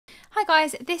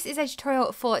guys, this is a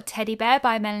tutorial for Teddy Bear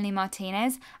by Melanie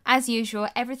Martinez. As usual,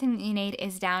 everything that you need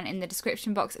is down in the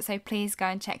description box, so please go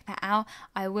and check that out.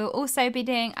 I will also be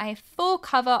doing a full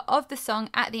cover of the song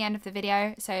at the end of the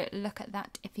video, so look at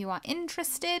that if you are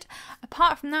interested.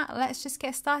 Apart from that, let's just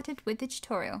get started with the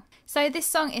tutorial. So this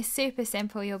song is super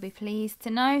simple, you'll be pleased to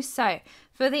know. So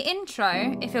for the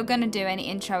intro, if you're going to do any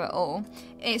intro at all,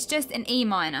 it's just an E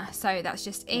minor. So that's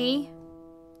just E,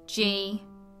 G,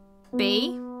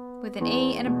 B, with an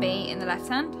E and a B in the left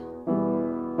hand.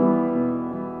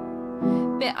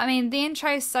 But I mean, the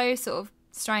intro is so sort of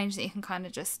strange that you can kind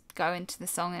of just go into the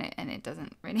song and it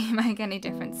doesn't really make any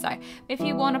difference. So if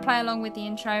you want to play along with the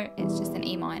intro, it's just an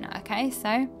E minor, okay?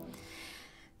 So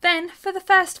then for the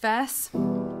first verse,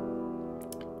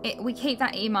 we keep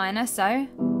that E minor, so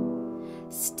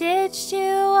stitched you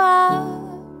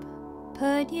up,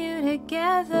 put you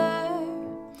together.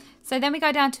 So then we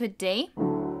go down to a D.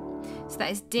 So that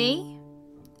is D,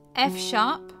 F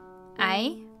sharp,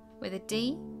 A, with a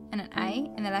D and an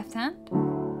A in the left hand.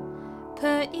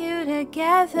 Put you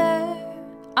together,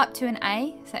 up to an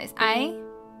A, so that is A,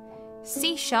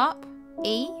 C sharp,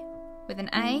 E, with an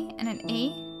A and an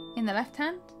E in the left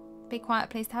hand. Be quiet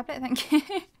please, tablet, thank you.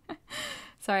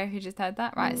 Sorry if you just heard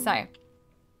that. Right, so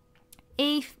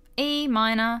E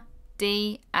minor,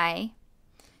 D, A.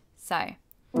 So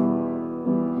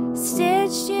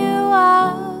stitched you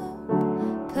up,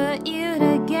 put you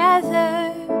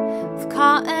together with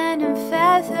cotton and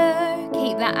feather.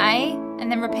 Keep that A and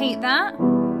then repeat that.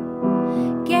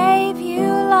 Gave you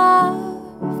love,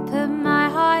 put my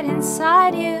heart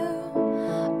inside you.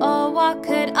 Oh, what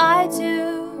could I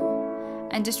do?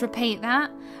 And just repeat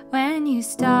that. When you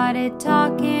started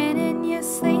talking in your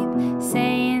sleep,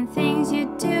 saying things you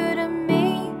do to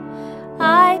me,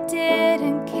 I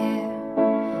didn't care,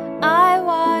 I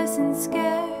wasn't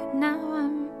scared. Now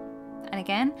I'm, and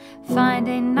again,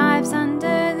 finding knives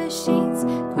under the sheets,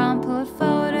 crumpled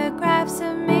photographs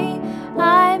of me.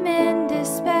 I'm in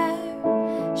despair,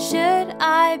 should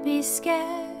I be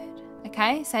scared?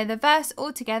 Okay, so the verse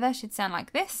all together should sound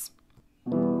like this.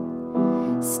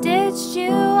 Stitched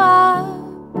you up,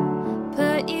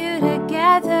 put you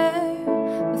together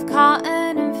with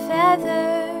cotton and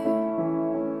feather.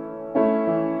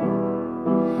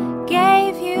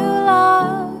 Gave you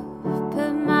love,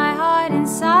 put my heart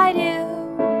inside you.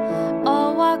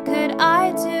 Oh, what could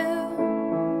I do?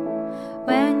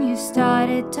 When you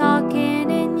started talking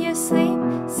in your sleep,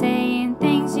 saying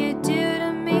things you do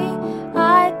to me,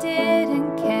 I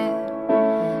didn't care,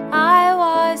 I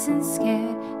wasn't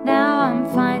scared. Now I'm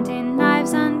finding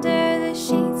knives under the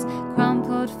sheets,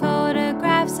 crumpled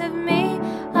photographs of me.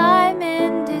 I'm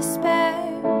in despair,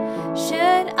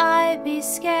 should I be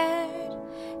scared?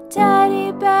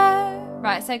 Teddy bear.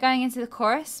 Right, so going into the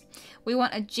chorus, we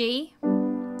want a G,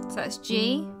 so that's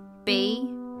G,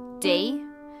 B, D,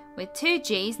 with two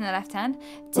G's in the left hand.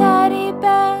 Teddy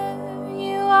bear,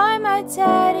 you are my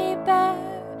teddy bear.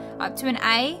 Up to an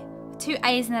A, with two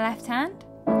A's in the left hand.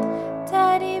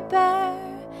 Teddy bear,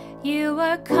 you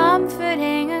were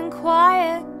comforting and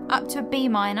quiet. Up to a B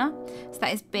minor, so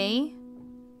that is B,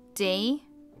 D,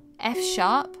 F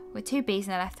sharp, with two B's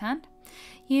in the left hand.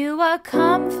 You were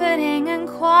comforting and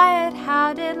quiet,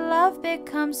 how did love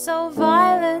become so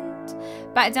violent?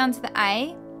 Back down to the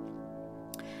A,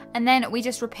 and then we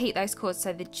just repeat those chords,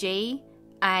 so the G,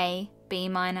 A, B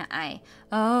minor, A.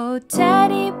 Oh,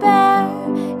 teddy bear,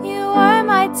 you were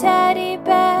my teddy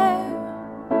bear.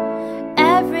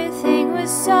 Everything was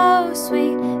so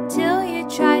sweet till you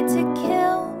tried to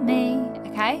kill me.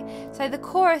 Okay, so the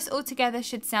chorus altogether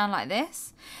should sound like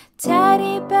this.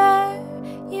 Teddy bear,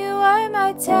 you are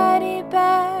my teddy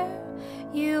bear.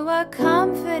 You were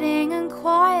comforting and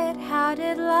quiet, how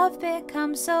did love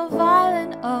become so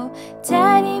violent? Oh,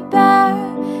 teddy bear,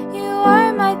 you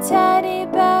are my teddy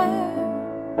bear.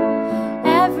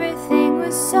 Everything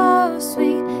was so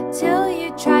sweet till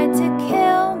you tried to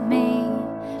kill me.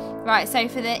 Right, so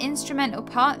for the instrumental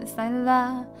part, it's like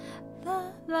la,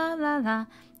 la, la, la, la,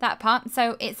 that part.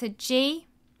 So it's a G.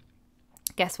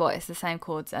 Guess what? It's the same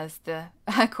chords as the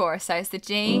chorus. So it's the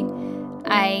G,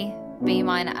 A, B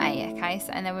minor, A, okay?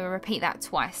 So, and then we repeat that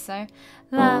twice. So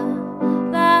la,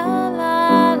 la,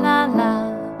 la, la, la, la,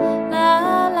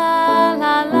 la, la, la,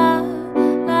 la, la,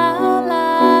 la,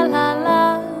 la,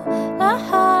 la, la,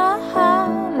 ha, ha,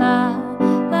 la,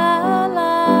 la, la,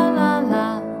 la, la,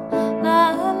 la, la,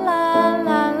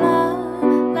 la, la,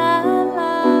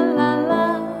 la, la,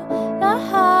 la, la,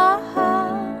 ha, ha.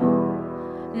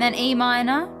 And then E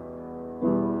minor,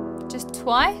 just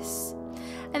twice.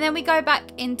 And then we go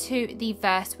back into the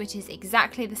verse, which is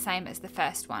exactly the same as the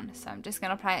first one. So I'm just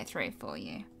going to play it through for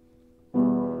you.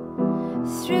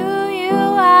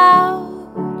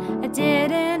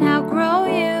 didn't outgrow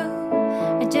you,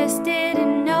 I just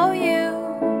didn't know you.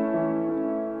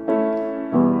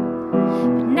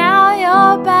 But now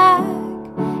you're back,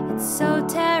 it's so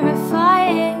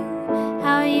terrifying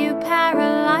how you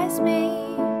paralyze me.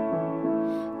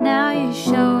 Now you're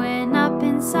showing up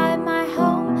inside my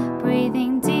home,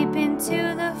 breathing deep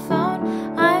into the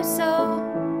phone. I'm so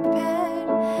prepared,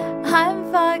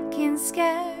 I'm fucking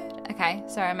scared. Okay,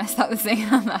 sorry, I messed up the singing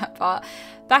on that part.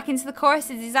 Back into the chorus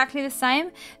is exactly the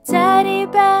same. Teddy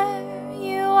bear,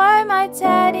 you are my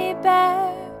teddy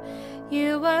bear.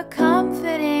 You were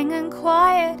comforting and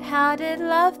quiet. How did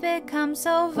love become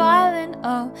so violent?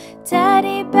 Oh,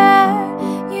 teddy bear,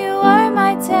 you are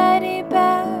my teddy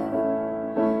bear.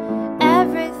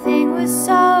 Everything was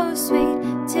so sweet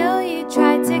till you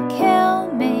tried to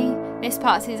kill me. This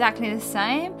part's exactly the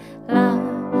same. La,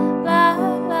 la,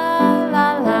 la,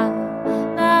 la, la, la,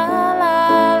 la,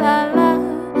 la, la, la,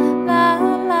 la, la,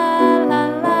 la,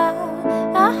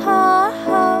 la, ha,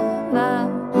 ha, la,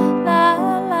 la, la,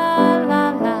 la, la, la,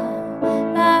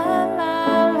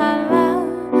 la, la,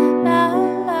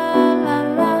 la,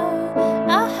 la,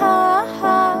 la, ha,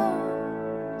 ha.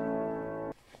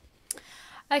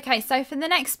 Okay, so for the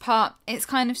next part, it's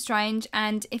kind of strange,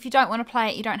 and if you don't want to play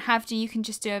it, you don't have to. You can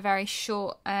just do a very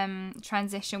short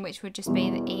transition, which would just be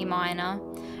the E minor,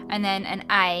 and then an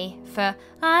A for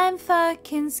I'm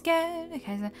fucking scared.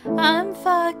 Okay, so I'm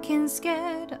fucking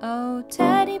scared, oh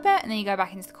teddy bear, and then you go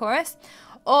back into the chorus.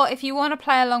 Or if you want to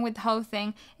play along with the whole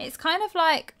thing, it's kind of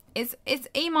like, it's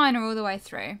E minor all the way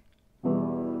through.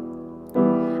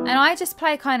 And I just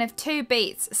play kind of 2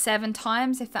 beats 7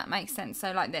 times, if that makes sense.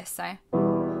 So like this, so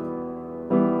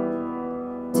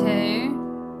 2,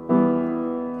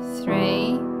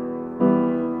 3,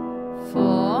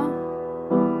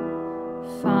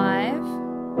 4,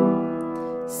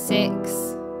 5, 6,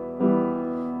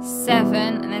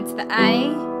 7, and then to the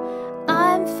A,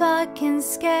 I'm fucking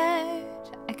scared.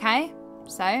 Okay,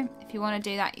 so if you want to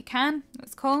do that, you can.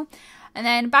 That's cool. And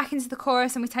then back into the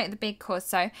chorus, and we take the big chords.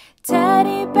 So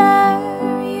teddy bear,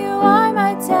 you are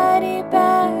my teddy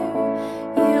bear.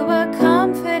 You were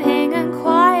comforting and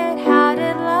quiet. How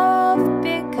did love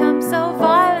become so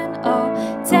violent? Oh,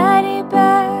 teddy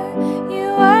bear, you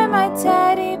are my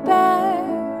teddy bear.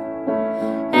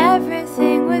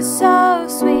 Everything was so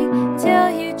sweet till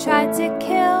you tried to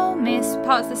kill me. This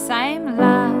part's the same.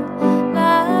 La,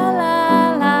 la,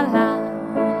 la, la, la.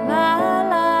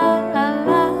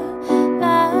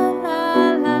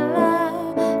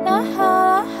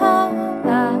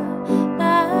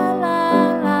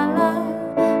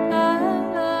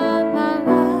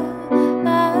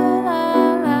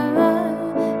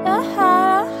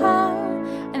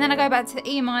 Go back to the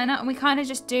E minor, and we kind of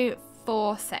just do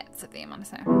 4 sets of the E minor.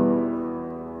 So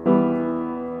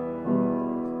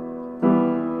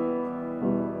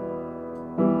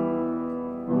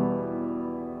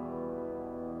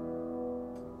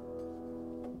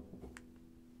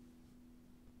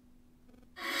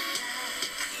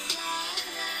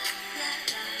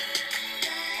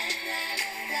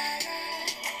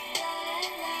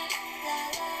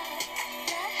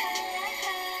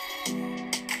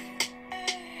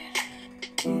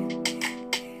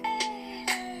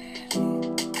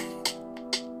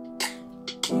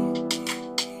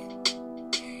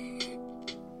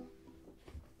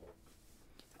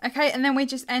okay, and then we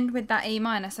just end with that E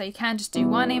minor. So you can just do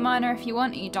 1 E minor if you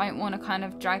want, and you don't want to kind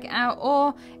of drag it out,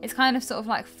 or it's kind of sort of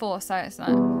like 4, so it's like,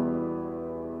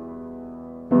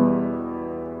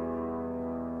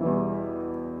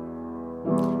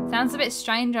 sounds a bit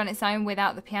strange on its own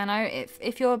without the piano.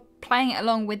 If you're playing it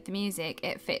along with the music,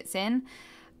 it fits in,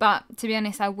 but to be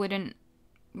honest, I wouldn't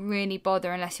really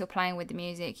bother unless you're playing with the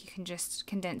music. You can just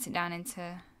condense it down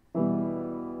into,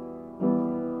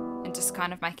 just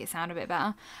kind of make it sound a bit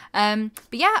better. But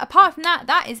yeah, apart from that,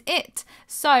 that is it.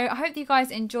 So I hope you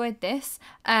guys enjoyed this.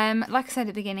 Like I said at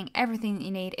the beginning, everything that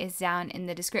you need is down in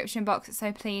the description box,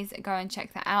 so please go and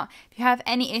check that out. If you have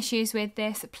any issues with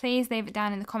this, please leave it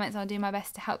down in the comments. I'll do my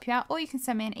best to help you out, or you can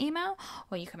send me an email,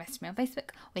 or you can message me on Facebook,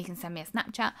 or you can send me a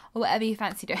Snapchat, or whatever you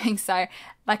fancy doing. So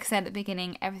like I said at the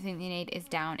beginning, everything that you need is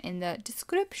down in the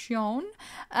description.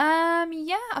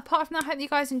 Yeah, apart from that, I hope you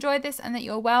guys enjoyed this and that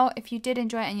you're well. If you did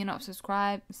enjoy it and you're not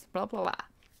subscribed,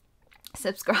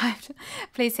 subscribed,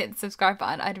 please hit the subscribe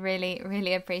button. I'd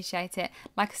really appreciate it.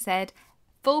 Like I said,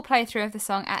 full playthrough of the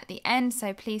song at the end,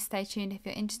 so please stay tuned if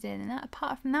you're interested in that.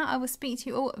 Apart from that, I will speak to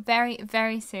you all very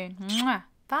soon. Mwah.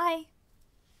 Bye.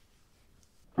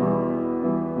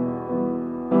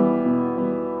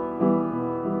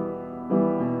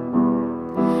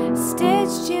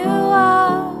 Stitched you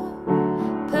up,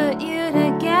 put you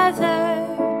together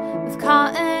with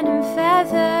cotton and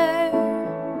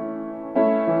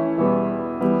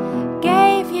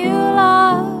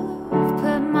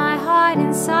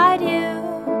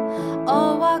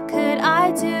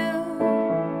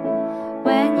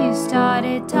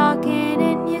started talking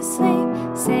in your sleep,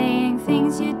 saying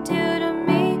things you do to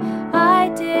me. I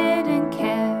didn't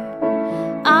care,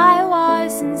 I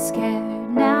wasn't scared.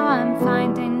 Now I'm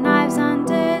finding knives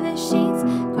under the sheets,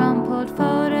 crumpled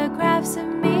photographs of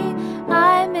me.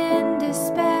 I'm in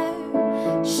despair.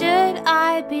 Should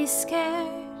I be scared?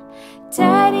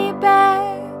 Teddy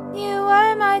bear, you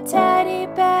were my teddy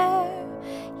bear.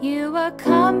 You were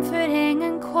comforting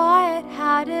and quiet.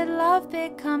 How did love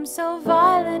become so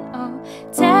violent? Oh,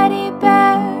 teddy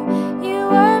bear, you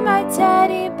were my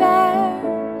teddy bear.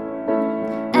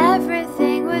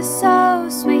 Everything was so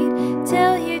sweet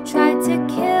till you tried to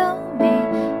kill me.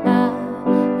 La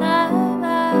la la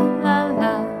la la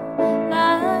la la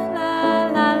la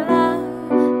la la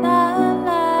la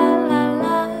la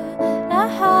la la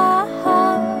ha ha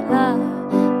la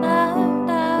la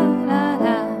la la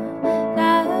la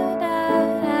la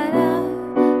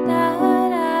la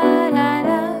la la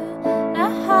la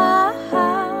ha ha.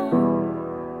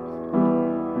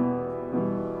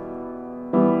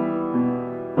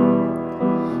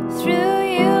 Threw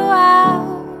you out,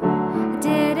 I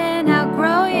didn't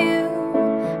outgrow you,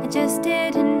 I just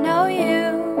didn't know you.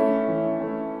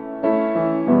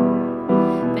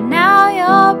 But now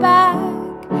you're back,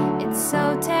 it's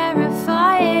so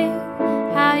terrifying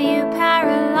how you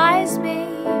paralyzed me.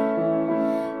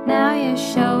 Now you're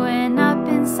showing up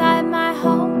inside my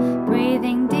home,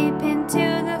 breathing deep into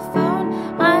the phone.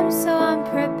 I'm so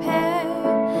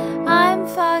unprepared, I'm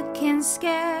fucking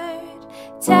scared.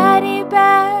 Teddy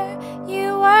bear,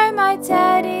 you were my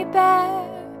teddy bear.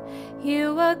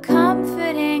 You were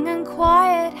comforting and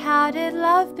quiet. How did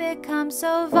love become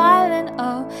so violent?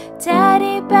 Oh,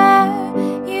 teddy bear,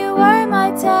 you were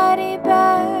my teddy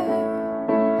bear.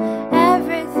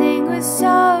 Everything was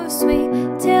so sweet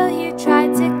till you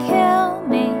tried to kill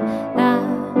me. La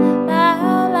la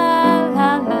la la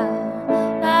la la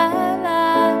la la la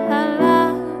la la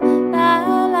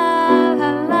la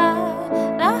la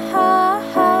la ha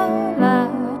ha la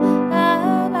la la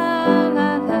la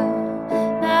la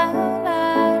la la la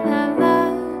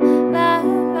la la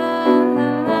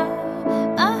la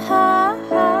la ha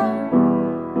ha.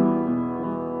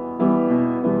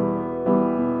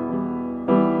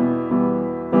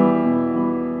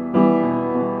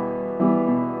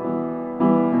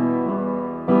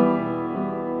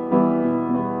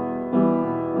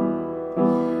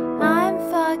 I'm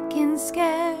fucking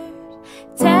scared.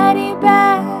 Teddy bear,